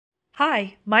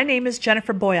Hi, my name is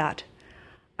Jennifer Boyott.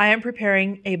 I am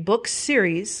preparing a book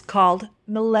series called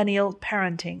Millennial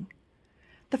Parenting.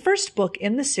 The first book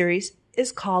in the series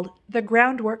is called The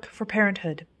Groundwork for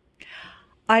Parenthood.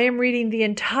 I am reading the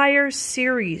entire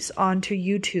series onto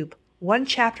YouTube, one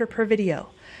chapter per video,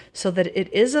 so that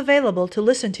it is available to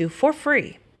listen to for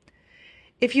free.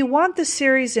 If you want the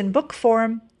series in book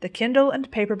form, the Kindle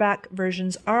and paperback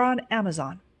versions are on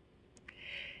Amazon.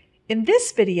 In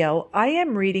this video, I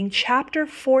am reading Chapter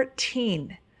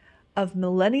 14 of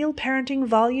Millennial Parenting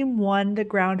Volume 1, The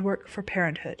Groundwork for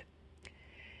Parenthood.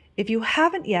 If you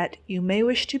haven't yet, you may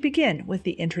wish to begin with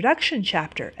the introduction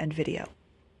chapter and video.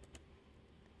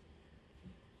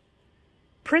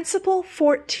 Principle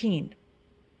 14.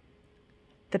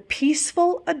 The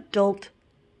peaceful adult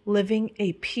living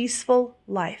a peaceful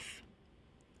life.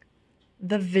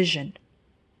 The vision.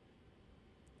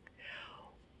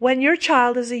 When your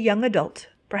child is a young adult,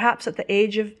 perhaps at the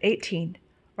age of 18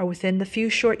 or within the few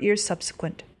short years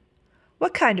subsequent,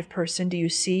 what kind of person do you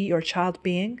see your child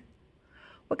being?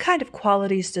 What kind of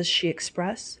qualities does she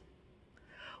express?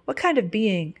 What kind of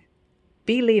being,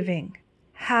 believing,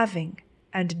 having,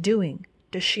 and doing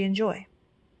does she enjoy?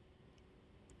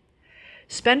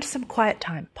 Spend some quiet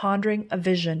time pondering a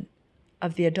vision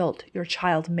of the adult your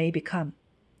child may become.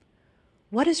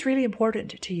 What is really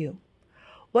important to you?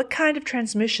 What kind of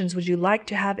transmissions would you like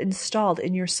to have installed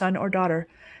in your son or daughter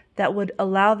that would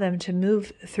allow them to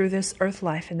move through this earth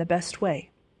life in the best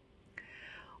way?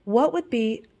 What would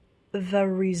be the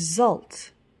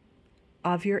result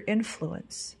of your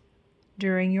influence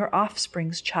during your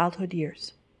offspring's childhood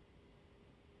years?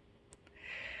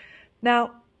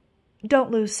 Now,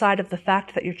 don't lose sight of the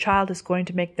fact that your child is going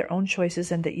to make their own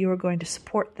choices and that you are going to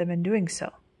support them in doing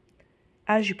so.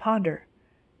 As you ponder,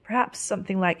 perhaps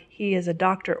something like he is a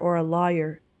doctor or a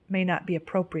lawyer may not be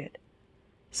appropriate.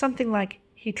 Something like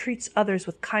he treats others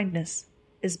with kindness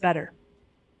is better.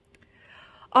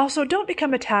 Also, don't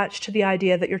become attached to the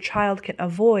idea that your child can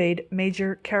avoid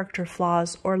major character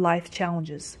flaws or life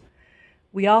challenges.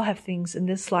 We all have things in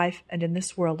this life and in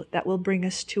this world that will bring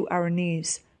us to our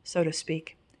knees, so to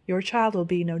speak. Your child will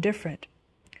be no different.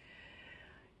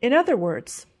 In other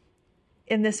words,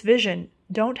 in this vision,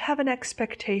 don't have an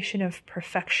expectation of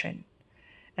perfection,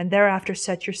 and thereafter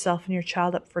set yourself and your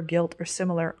child up for guilt or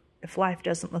similar if life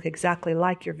doesn't look exactly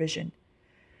like your vision.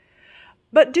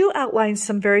 But do outline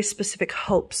some very specific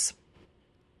hopes.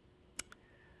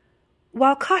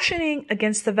 While cautioning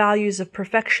against the values of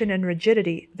perfection and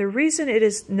rigidity, the reason it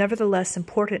is nevertheless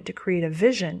important to create a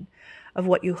vision of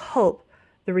what you hope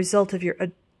the result of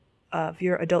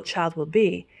your adult child will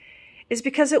be is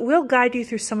because it will guide you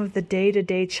through some of the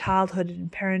day-to-day childhood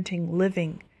and parenting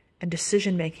living and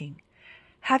decision-making.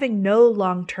 Having no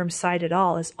long-term sight at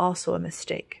all is also a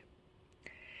mistake.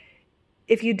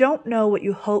 If you don't know what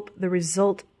you hope the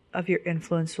result of your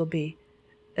influence will be,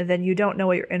 then you don't know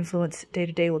what your influence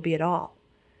day-to-day will be at all.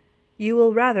 You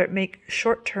will rather make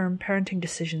short-term parenting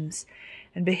decisions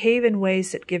and behave in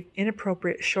ways that give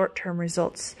inappropriate short-term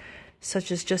results,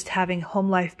 such as just having home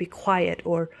life be quiet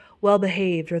or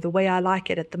well-behaved or the way I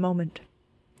like it at the moment.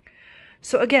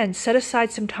 So again, set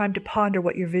aside some time to ponder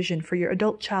what your vision for your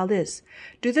adult child is.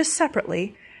 Do this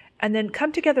separately, and then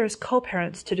come together as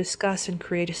co-parents to discuss and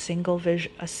create a single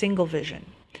vision.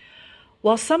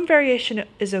 While some variation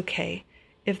is okay,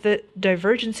 if the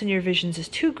divergence in your visions is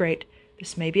too great,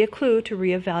 this may be a clue to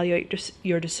reevaluate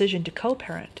your decision to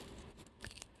co-parent.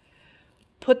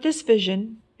 Put this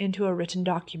vision into a written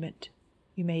document.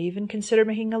 You may even consider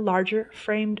making a larger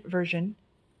framed version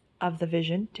of the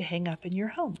vision to hang up in your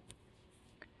home.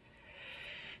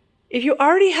 If you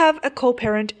already have a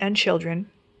co-parent and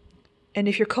children, and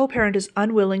if your co-parent is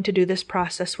unwilling to do this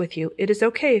process with you, it is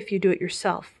okay if you do it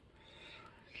yourself.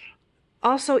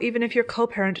 Also, even if your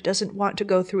co-parent doesn't want to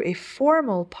go through a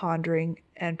formal pondering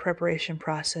and preparation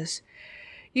process,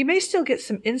 you may still get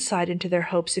some insight into their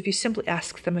hopes if you simply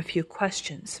ask them a few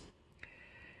questions.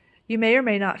 You may or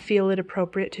may not feel it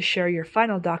appropriate to share your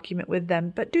final document with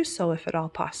them, but do so if at all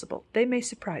possible. They may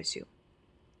surprise you.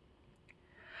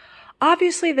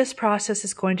 Obviously, this process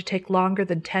is going to take longer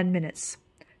than 10 minutes.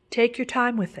 Take your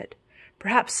time with it,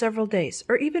 perhaps several days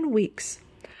or even weeks.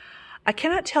 I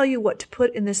cannot tell you what to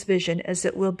put in this vision, as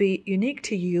it will be unique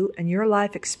to you and your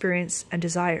life experience and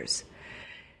desires.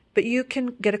 But you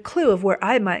can get a clue of where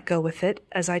I might go with it,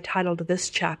 as I titled this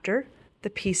chapter, The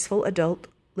Peaceful Adult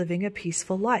Living a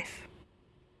Peaceful Life.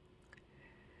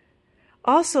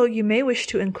 Also, you may wish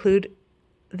to include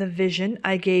the vision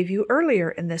I gave you earlier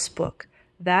in this book.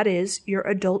 That is, your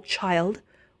adult child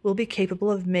will be capable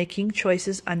of making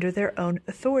choices under their own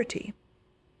authority.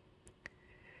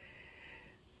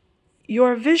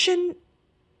 Your vision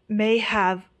may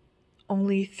have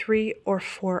only 3 or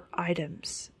 4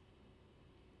 items.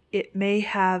 It may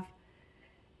have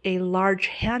a large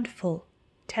handful,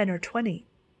 10 or 20.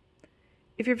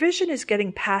 If your vision is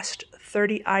getting past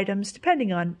 30 items,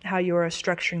 depending on how you are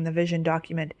structuring the vision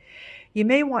document, you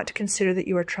may want to consider that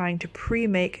you are trying to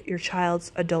pre-make your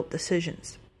child's adult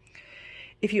decisions.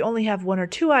 If you only have 1 or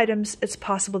 2 items, it's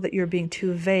possible that you're being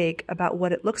too vague about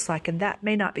what it looks like, and that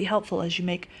may not be helpful as you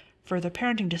make further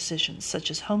parenting decisions,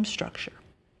 such as home structure.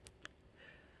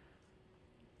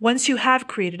 Once you have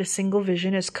created a single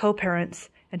vision as co-parents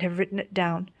and have written it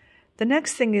down, the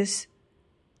next thing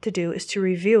to do is to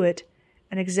review it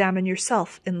and examine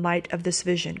yourself in light of this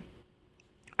vision.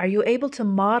 Are you able to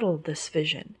model this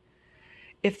vision?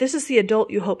 If this is the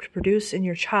adult you hope to produce in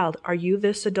your child, are you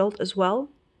this adult as well?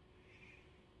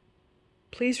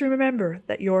 Please remember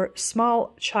that your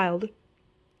small child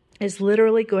is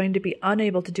literally going to be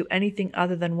unable to do anything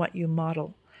other than what you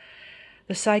model.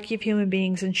 The psyche of human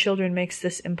beings and children makes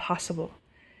this impossible.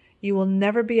 You will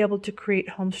never be able to create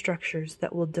home structures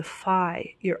that will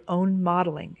defy your own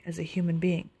modeling as a human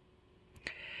being.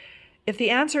 If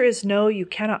the answer is no, you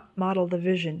cannot model the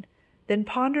vision, then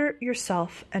ponder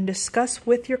yourself and discuss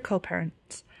with your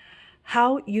co-parents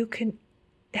how you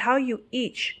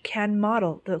each can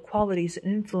model the qualities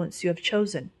and influence you have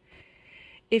chosen.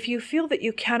 If you feel that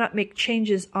you cannot make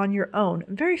changes on your own,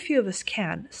 very few of us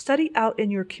can, study out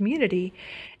in your community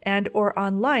and or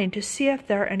online to see if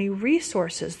there are any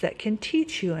resources that can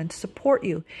teach you and support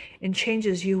you in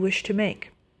changes you wish to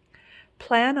make.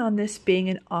 Plan on this being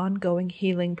an ongoing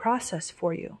healing process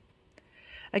for you.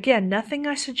 Again, nothing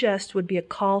I suggest would be a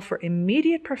call for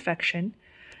immediate perfection,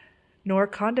 nor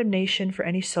condemnation for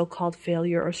any so-called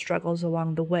failure or struggles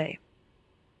along the way.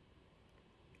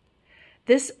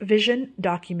 This vision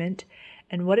document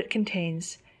and what it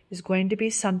contains is going to be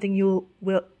something you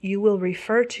will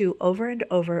refer to over and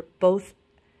over, both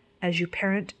as you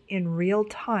parent in real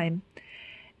time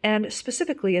and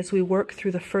specifically as we work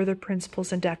through the further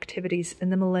principles and activities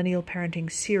in the Millennial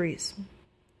Parenting series.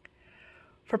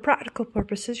 For practical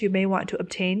purposes, you may want to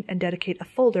obtain and dedicate a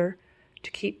folder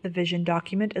to keep the vision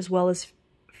document as well as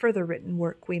further written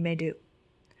work we may do.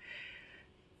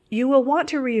 You will want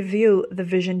to review the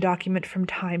vision document from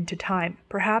time to time,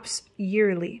 perhaps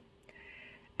yearly.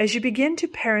 As you begin to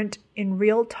parent in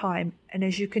real time and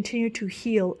as you continue to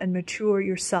heal and mature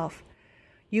yourself,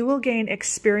 you will gain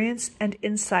experience and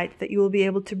insight that you will be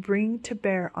able to bring to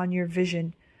bear on your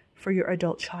vision for your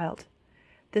adult child.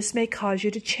 This may cause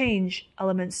you to change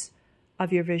elements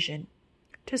of your vision,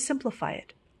 to simplify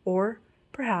it, or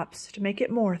perhaps to make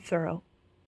it more thorough.